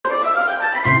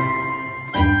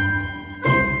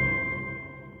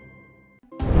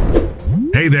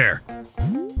Hey there.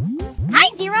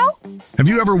 Hi, Zero. Have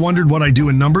you ever wondered what I do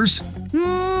in numbers?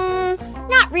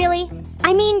 Not really.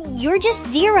 I mean, you're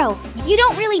just Zero. You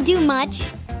don't really do much.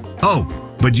 Oh,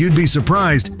 but you'd be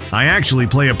surprised. I actually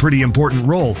play a pretty important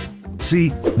role. See,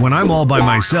 when I'm all by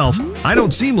myself, I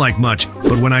don't seem like much,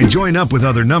 but when I join up with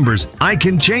other numbers, I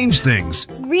can change things.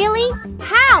 Really?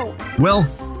 How? Well,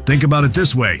 think about it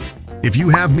this way. If you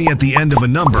have me at the end of a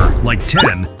number, like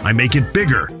 10, I make it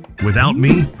bigger. Without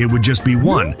me, it would just be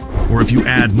 1. Or if you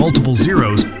add multiple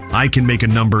zeros, I can make a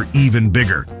number even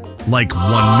bigger, like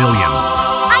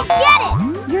 1,000,000. I get it!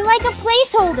 You're like a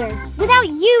placeholder. Without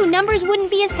you, numbers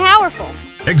wouldn't be as powerful.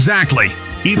 Exactly.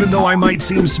 Even though I might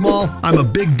seem small, I'm a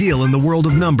big deal in the world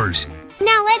of numbers.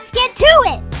 Now let's get to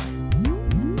it!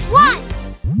 1.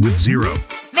 With 0.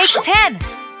 Makes 10.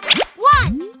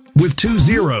 1. With 2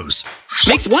 zeros.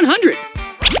 Makes 100.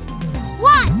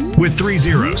 1. With 3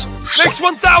 zeros. Makes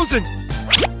 1,000.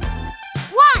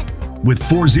 1. With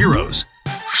 4 zeros.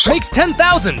 Makes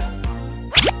 10,000.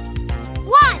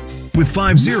 1. With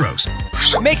 5 zeros.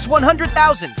 Makes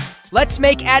 100,000. Let's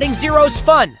make adding zeros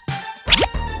fun.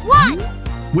 1.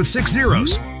 With 6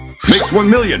 zeros. Makes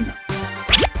 1,000,000.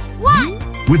 1.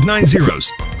 With 9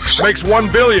 zeros. Makes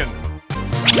 1,000,000,000.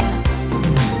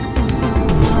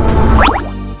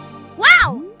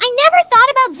 Wow! I never thought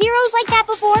about zeros like that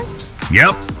before.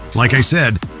 Yep, like I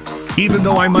said, even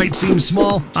though I might seem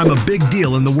small, I'm a big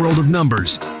deal in the world of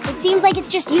numbers. It seems like it's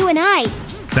just you and I.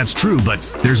 That's true, but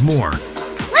there's more.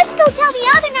 Let's go tell the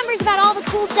other numbers about all the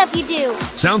cool stuff you do.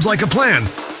 Sounds like a plan.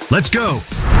 Let's go.